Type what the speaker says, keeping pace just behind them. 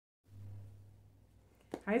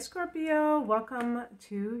Hi Scorpio, welcome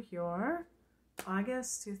to your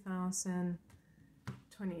August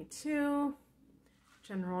 2022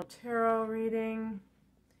 General Tarot reading.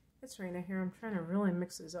 It's Raina here. I'm trying to really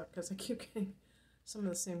mix these up because I keep getting some of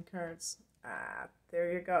the same cards. Ah,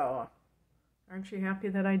 there you go. Aren't you happy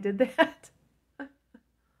that I did that?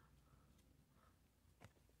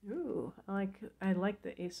 Ooh, I like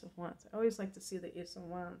the Ace of Wands. I always like to see the Ace of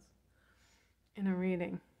Wands in a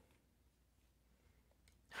reading.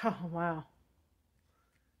 Oh, wow.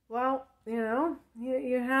 Well, you know,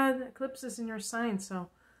 you had eclipses in your sign, so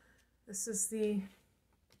this is the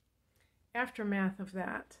aftermath of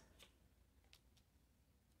that.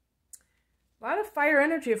 A lot of fire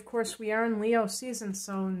energy, of course. We are in Leo season,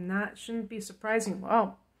 so shouldn't be surprising.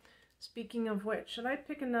 Well, speaking of which, should I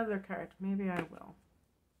pick another card? Maybe I will.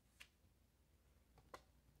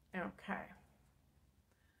 Okay.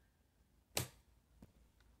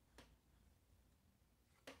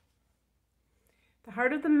 The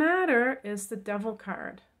heart of the matter is the Devil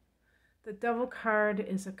card. The Devil card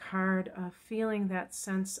is a card of feeling that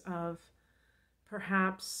sense of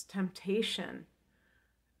perhaps temptation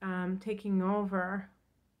taking over,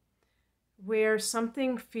 where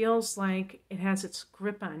something feels like it has its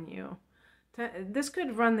grip on you. This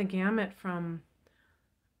could run the gamut from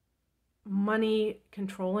money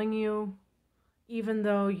controlling you, even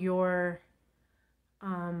though you're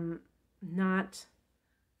not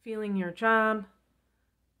feeling your job,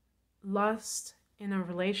 lust in a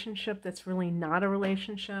relationship that's really not a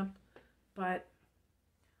relationship, but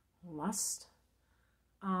lust.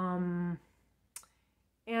 And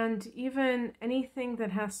even anything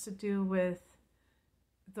that has to do with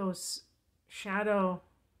those shadow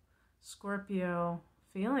Scorpio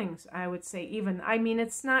feelings, I would say. Even, I mean,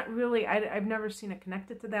 it's not really, I've never seen it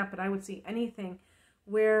connected to that, but I would see anything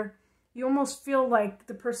where you almost feel like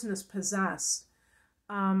the person is possessed,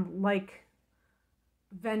 like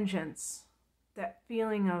vengeance, that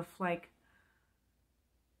feeling of like,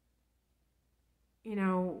 you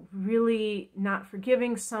know, really not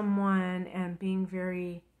forgiving someone and being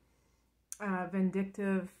very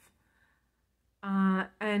vindictive,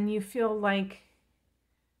 and you feel like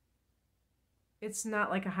it's not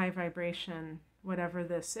like a high vibration, whatever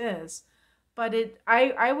this is, but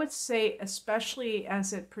I would say, especially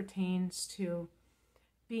as it pertains to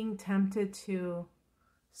being tempted to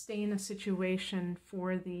stay in a situation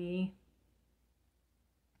for the,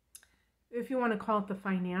 if you want to call it, the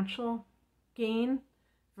financial gain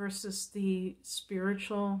versus the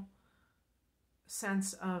spiritual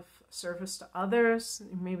sense of service to others,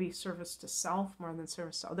 maybe service to self more than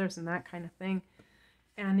service to others, and that kind of thing.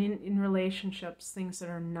 And in relationships, things that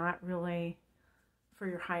are not really for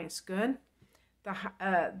your highest good.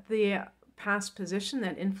 The past position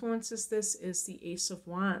that influences this is the Ace of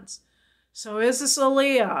Wands. So is this a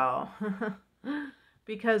Leo?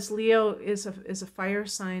 Because Leo is a fire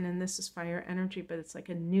sign, and this is fire energy, but it's like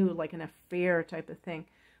like an affair type of thing,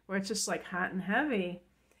 where it's just like hot and heavy,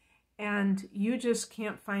 and you just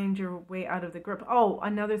can't find your way out of the grip. Oh,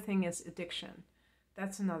 another thing is addiction.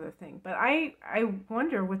 That's another thing. But I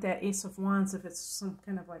wonder with that Ace of Wands if it's some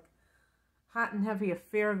kind of like hot and heavy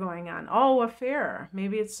affair going on. Oh, affair.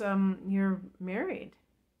 Maybe it's you're married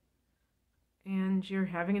and you're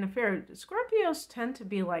having an affair. Scorpios tend to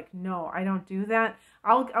be like, no, I don't do that.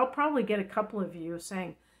 I'll probably get a couple of you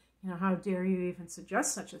saying, you know, how dare you even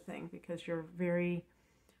suggest such a thing, because you're very,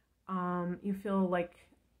 you feel like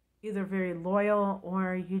either very loyal,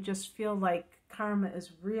 or you just feel like karma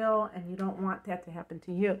is real and you don't want that to happen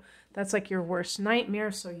to you. That's like your worst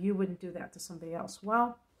nightmare, so you wouldn't do that to somebody else.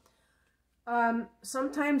 Well,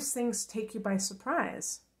 sometimes things take you by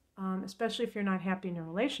surprise, especially if you're not happy in a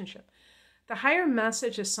relationship. The higher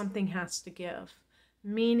message is something has to give,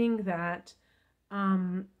 meaning that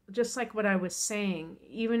just like what I was saying,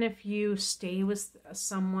 even if you stay with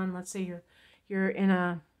someone, let's say you're in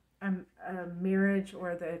a marriage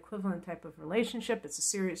or the equivalent type of relationship, it's a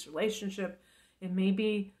serious relationship, it may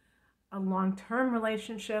be a long-term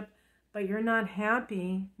relationship, but you're not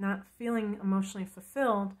happy, not feeling emotionally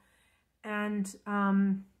fulfilled, and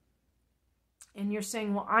you're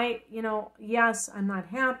saying, well, yes, I'm not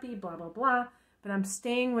happy, blah, blah, blah, but I'm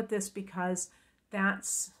staying with this because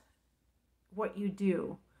that's what you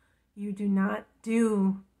do. You do not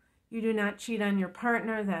cheat on your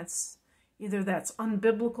partner. Either that's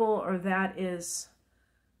unbiblical, or that is,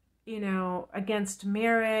 you know, against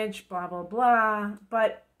marriage, blah, blah, blah.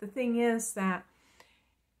 But the thing is that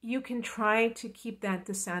you can try to keep that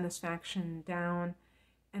dissatisfaction down,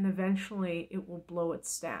 and eventually it will blow its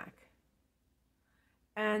stack.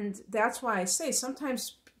 And that's why I say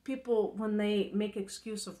sometimes people, when they make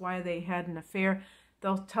excuse of why they had an affair,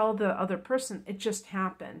 they'll tell the other person it just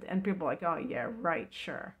happened, and people are like, oh yeah, right,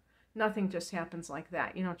 sure. Nothing just happens like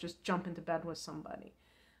that. You don't just jump into bed with somebody.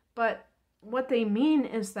 But what they mean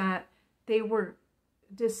is that they were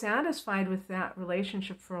dissatisfied with that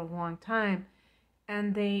relationship for a long time,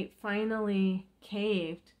 and they finally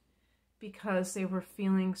caved because they were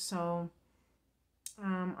feeling so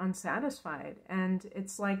unsatisfied. And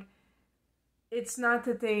it's like, it's not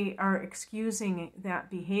that they are excusing that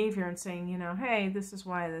behavior and saying, you know, hey, this is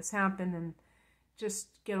why this happened and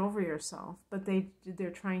just get over yourself. But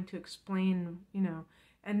they're trying to explain, you know,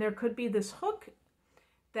 and there could be this hook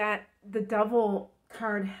that the Devil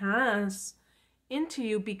card has into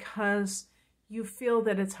you because you feel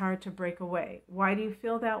that it's hard to break away. Why do you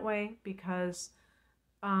feel that way? Because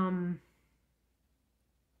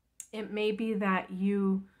it may be that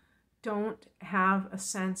you don't have a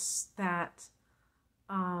sense that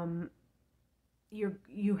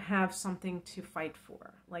you have something to fight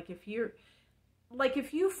for. Like if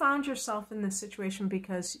you found yourself in this situation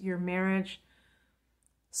because your marriage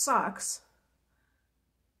sucks,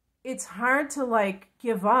 it's hard to like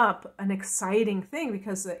give up an exciting thing,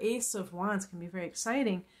 because the Ace of Wands can be very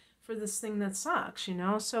exciting for this thing that sucks, you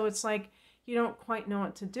know? So it's like you don't quite know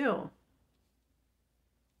what to do.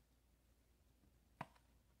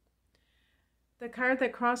 The card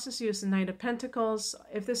that crosses you is the Knight of Pentacles.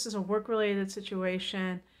 If this is a work-related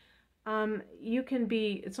situation, you can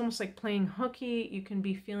be, it's almost like playing hooky. You can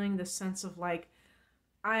be feeling this sense of like,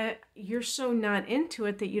 you're so not into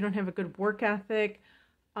it that you don't have a good work ethic.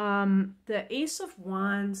 The Ace of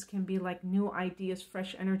Wands can be like new ideas,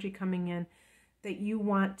 fresh energy coming in, that you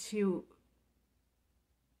want to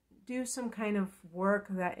do some kind of work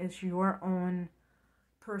that is your own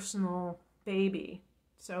personal baby.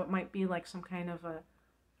 So it might be like some kind of a,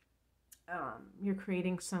 you're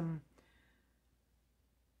creating some,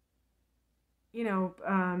 you know,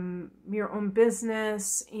 your own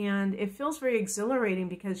business, and it feels very exhilarating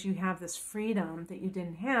because you have this freedom that you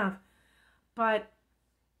didn't have. But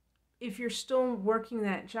if you're still working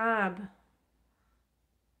that job,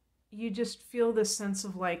 you just feel this sense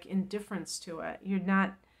of like indifference to it.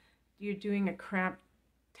 You're doing a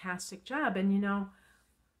crap-tastic job. And you know,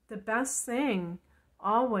 the best thing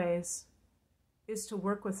always is to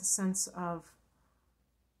work with a sense of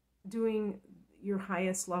doing your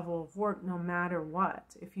highest level of work no matter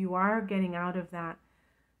what. If you are getting out of that,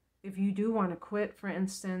 if you do want to quit, for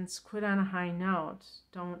instance, quit on a high note.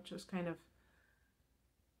 Don't just kind of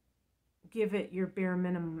give it your bare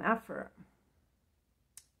minimum effort,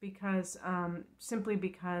 because simply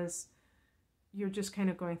because you're just kind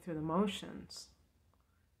of going through the motions.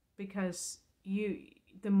 Because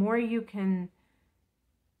the more you can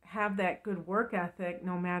have that good work ethic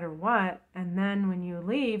no matter what, and then when you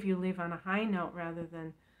leave on a high note rather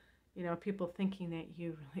than, you know, people thinking that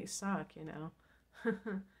you really suck, you know.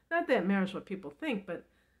 Not that it matters what people think, but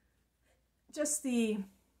just the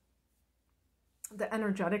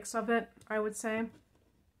energetics of it, I would say.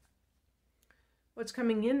 What's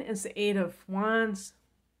coming in is the Eight of Wands.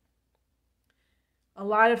 A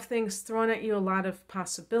lot of things thrown at you, a lot of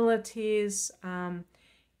possibilities.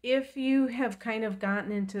 If you have kind of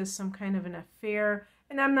gotten into some kind of an affair,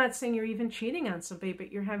 and I'm not saying you're even cheating on somebody,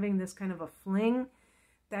 but you're having this kind of a fling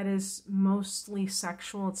that is mostly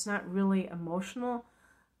sexual, it's not really emotional,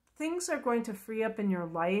 things are going to free up in your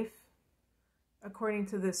life, according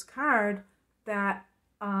to this card, that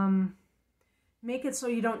make it so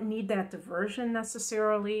you don't need that diversion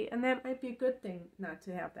necessarily. And that might be a good thing not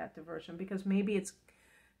to have that diversion, because maybe it's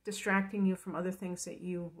distracting you from other things that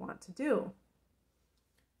you want to do.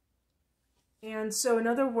 And so, in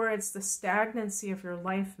other words, the stagnancy of your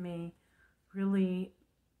life may really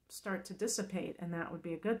start to dissipate, and that would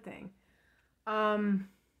be a good thing. The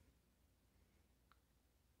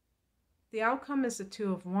outcome is the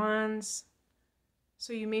Two of Wands.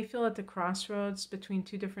 So you may feel at the crossroads between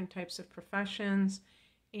two different types of professions.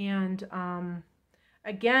 And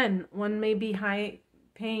again, one may be high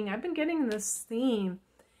paying. I've been getting this theme.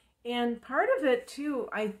 And part of it, too,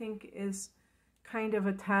 I think is kind of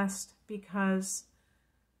a test, because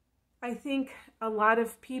I think a lot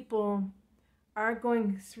of people are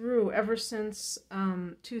going through, ever since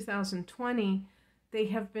 2020, they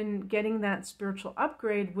have been getting that spiritual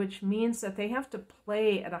upgrade, which means that they have to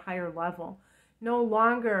play at a higher level. No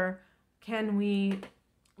longer can we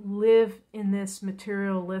live in this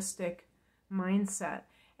materialistic mindset.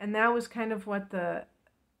 And that was kind of what the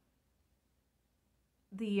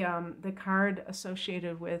card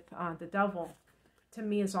associated with the Devil, to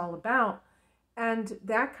me, is all about. And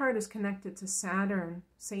that card is connected to Saturn,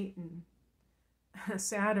 Satan,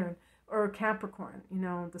 Saturn, or Capricorn, you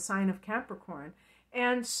know, the sign of Capricorn.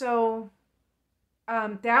 And so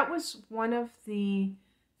that was one of the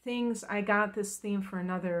things. I got this theme for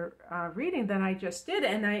another reading that I just did,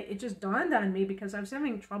 and it just dawned on me because I was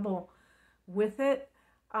having trouble with it.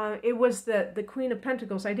 It was the Queen of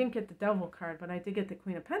Pentacles. I didn't get the Devil card, but I did get the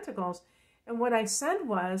Queen of Pentacles. And what I said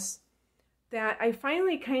was that I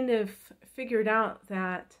finally kind of figured out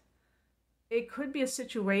that it could be a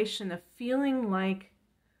situation of feeling like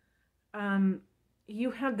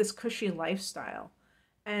you have this cushy lifestyle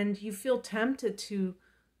and you feel tempted to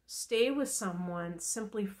stay with someone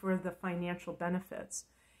simply for the financial benefits.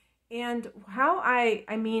 And how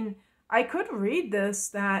I mean, I could read this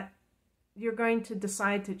that you're going to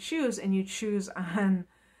decide to choose, and you choose on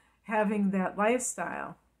having that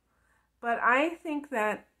lifestyle. But I think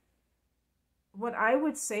that what I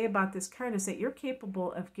would say about this card is that you're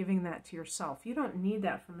capable of giving that to yourself. You don't need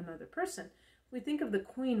that from another person. We think of the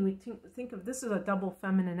Queen, we think of this as a double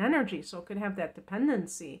feminine energy, so it could have that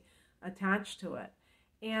dependency attached to it.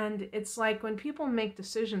 And it's like when people make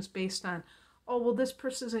decisions based on, oh, well, this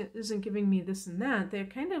person isn't giving me this and that, they're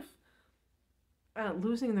kind of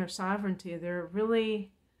losing their sovereignty. They're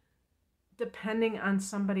really depending on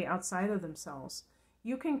somebody outside of themselves.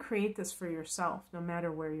 You can create this for yourself no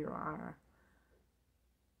matter where you are.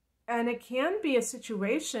 And it can be a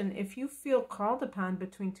situation if you feel called upon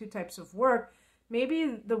between two types of work.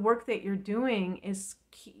 Maybe the work that you're doing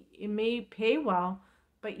it may pay well,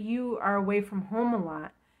 but you are away from home a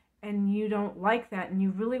lot and you don't like that and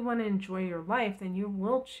you really want to enjoy your life, then you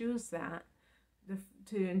will choose that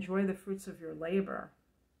to enjoy the fruits of your labor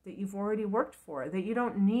that you've already worked for, that you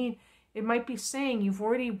don't need. It might be saying you've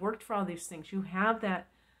already worked for all these things. You have that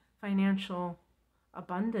financial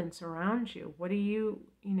abundance around you. What are you,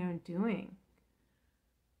 doing?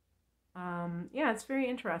 Yeah, it's very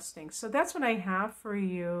interesting. So that's what I have for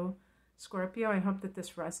you, Scorpio. I hope that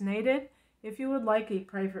this resonated. If you would like a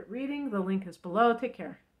private reading, the link is below. Take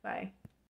care. Bye.